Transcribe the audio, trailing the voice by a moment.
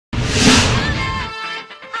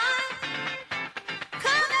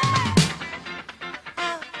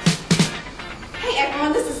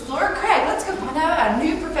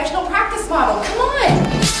model. Come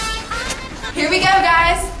on. Here we go,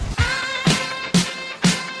 guys.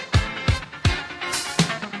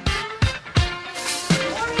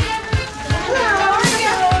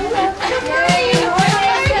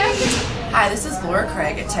 Hi, this is Laura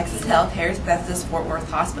Craig at Texas Health Harris Bethesda Fort Worth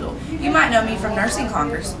Hospital. You might know me from Nursing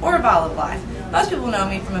Congress or Vol of Life. Most people know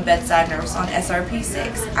me from a bedside nurse on SRP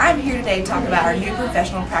 6. I'm here today to talk about our new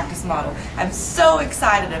professional practice model. I'm so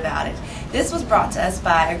excited about it. This was brought to us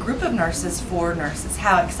by a group of nurses for nurses.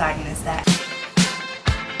 How exciting is that?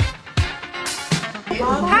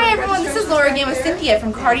 Hi everyone, this is Laura again with Cynthia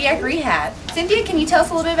from Cardiac Rehab. Cynthia, can you tell us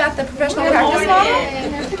a little bit about the professional practice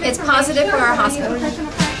model? It's positive for our hospital.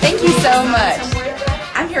 Thank you so much.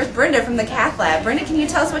 I'm here with Brenda from the Cath Lab. Brenda, can you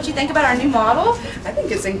tell us what you think about our new model? I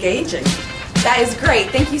think it's engaging. That is great.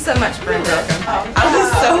 Thank you so much, Brenda. I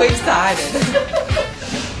was so excited.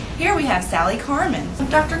 Here we have Sally Carmen.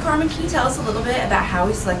 Dr. Carmen, can you tell us a little bit about how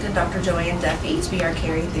we selected Dr. Joanne Duffy to be our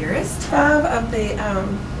caring theorist? 5 of the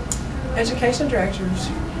education directors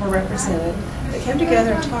were represented. They came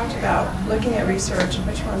together and talked about looking at research and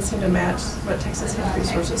which ones seemed to match what Texas Health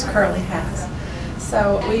Resources currently has.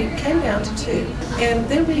 So we came down to 2. And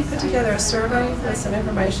then we put together a survey with some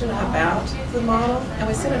information about the model, and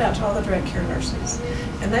we sent it out to all the direct care nurses.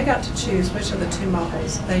 And they got to choose which of the 2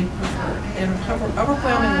 models they preferred. And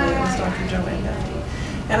overwhelmingly it was Dr. Joanne Duffy.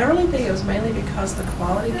 And I really think it was mainly because the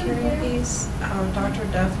quality caring piece, Dr.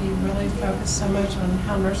 Duffy really focused so much on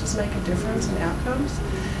how nurses make a difference in outcomes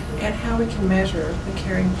and how we can measure the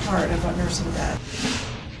caring part of what nursing does.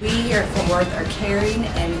 We here at Fort Worth are caring,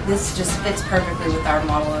 and this just fits perfectly with our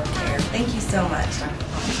model of care. Thank you so much, Dr.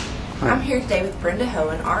 Carmen. I'm here today with Brenda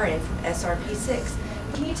Hohen, RN from SRP 6.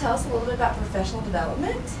 Can you tell us a little bit about professional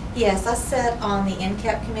development? Yes, I sat on the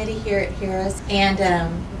NCAP committee here at Harris, and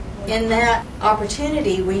in that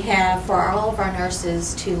opportunity we have for all of our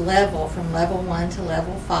nurses to level from level 1 to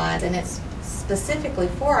level 5, and it's specifically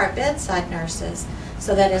for our bedside nurses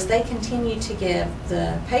so that as they continue to give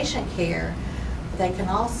the patient care, they can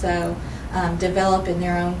also develop in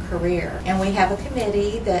their own career. And we have a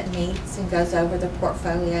committee that meets and goes over the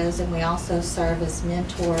portfolios, and we also serve as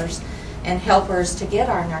mentors and helpers to get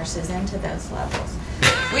our nurses into those levels.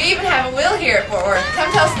 We even have a wheel here at Fort Worth.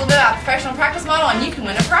 Come tell us a little bit about the professional practice model and you can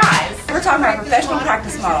win a prize. We're talking about professional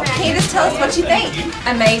practice model. Candace, tell us what you think.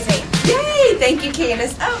 Amazing. Yay! Thank you,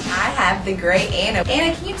 Candace. Oh, I have the great Anna.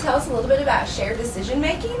 Anna, can you tell us a little bit about shared decision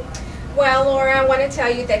making? Well, Laura, I want to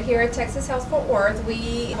tell you that here at Texas Health Fort Worth,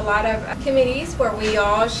 we have a lot of committees where we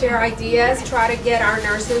all share ideas, try to get our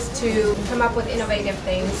nurses to come up with innovative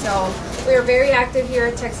things. So we are very active here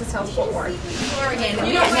at Texas Health Fort Worth. And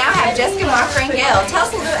we now have Jessica Mock-Rangel. Tell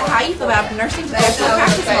us a little bit how you feel about the nursing professional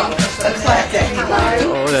practice model. Eclectic.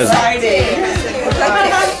 Exciting.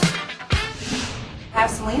 I have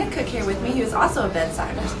Selena Cook here with me, who is also a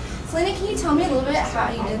bedside nurse. Selena, can you tell me a little bit how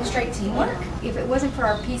you demonstrate teamwork? If it wasn't for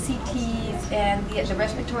our PCTs and the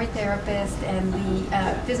respiratory therapist and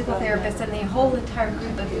the physical therapist and the whole entire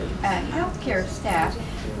group of healthcare staff,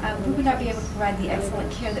 we would not be able to provide the excellent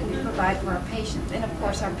care that we provide for our patients. And of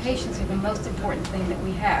course, our patients are the most important thing that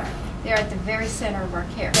we have. They're at the very center of our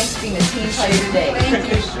care. Thanks for being a team player today. Thank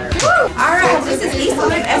you. All right, this is Issa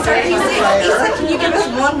from SRP 6. Issa, can you give us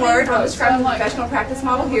one word on describing the professional practice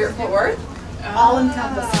model here at Fort Worth?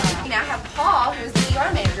 All-encompassing. We now have Paul, who is the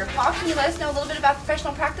ER manager. Paul, can you let us know a little bit about the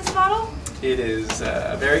professional practice model? It is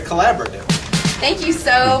very collaborative. Thank you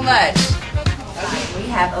so much. Okay, we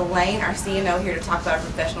have Elaine, our CNO, here to talk about our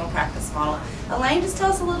professional practice model. Elaine, just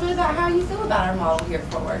tell us a little bit about how you feel about our model here at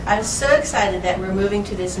Fort Worth. I'm so excited that we're moving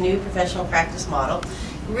to this new professional practice model.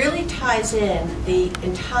 It really ties in the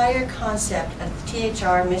entire concept of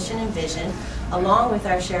THR mission and vision along with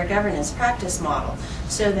our shared governance practice model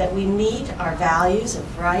so that we meet our values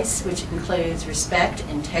of RICE, which includes respect,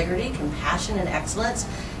 integrity, compassion, and excellence.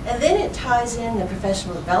 And then it ties in the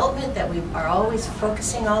professional development that we are always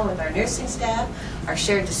focusing on with our nursing staff, our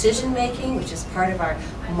shared decision making, which is part of our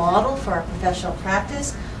model for our professional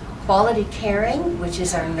practice, quality caring, which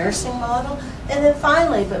is our nursing model, and then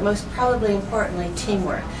finally, but most probably importantly,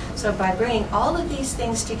 teamwork. So by bringing all of these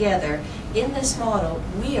things together in this model,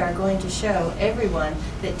 we are going to show everyone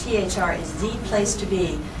that THR is the place to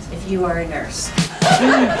be if you are a nurse.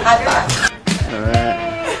 High five.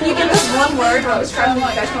 Can you give us one word on describing the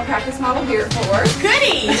professional practice model here at Fort Worth?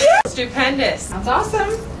 Goody! Stupendous. Sounds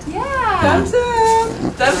awesome. Yeah. Thumbs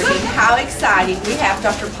up. Thumbs up. How exciting. We have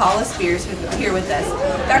Dr. Paula Spears here with us.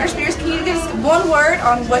 Dr. Spears, can you give us one word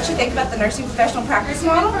on what you think about the nursing professional practice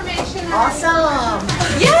model? Awesome.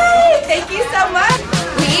 Yay! Thank you so much.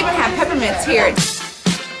 We even have peppermints here.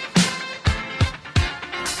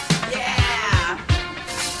 Yeah.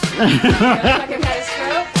 like I've had a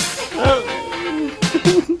stroke.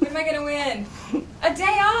 What am I gonna win? A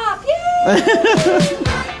day off! Yay!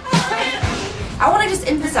 I want to just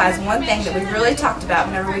emphasize one thing that we really talked about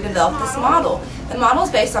whenever we developed this model. The model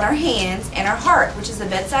is based on our hands and our heart, which is the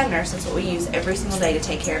bedside nurse. That's what we use every single day to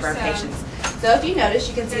take care of our patients. So if you notice,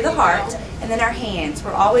 you can see the heart and then our hands.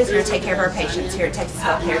 We're always here to take care of our patients here at Texas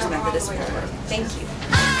Health Harris Methodist Fort Worth. Thank you.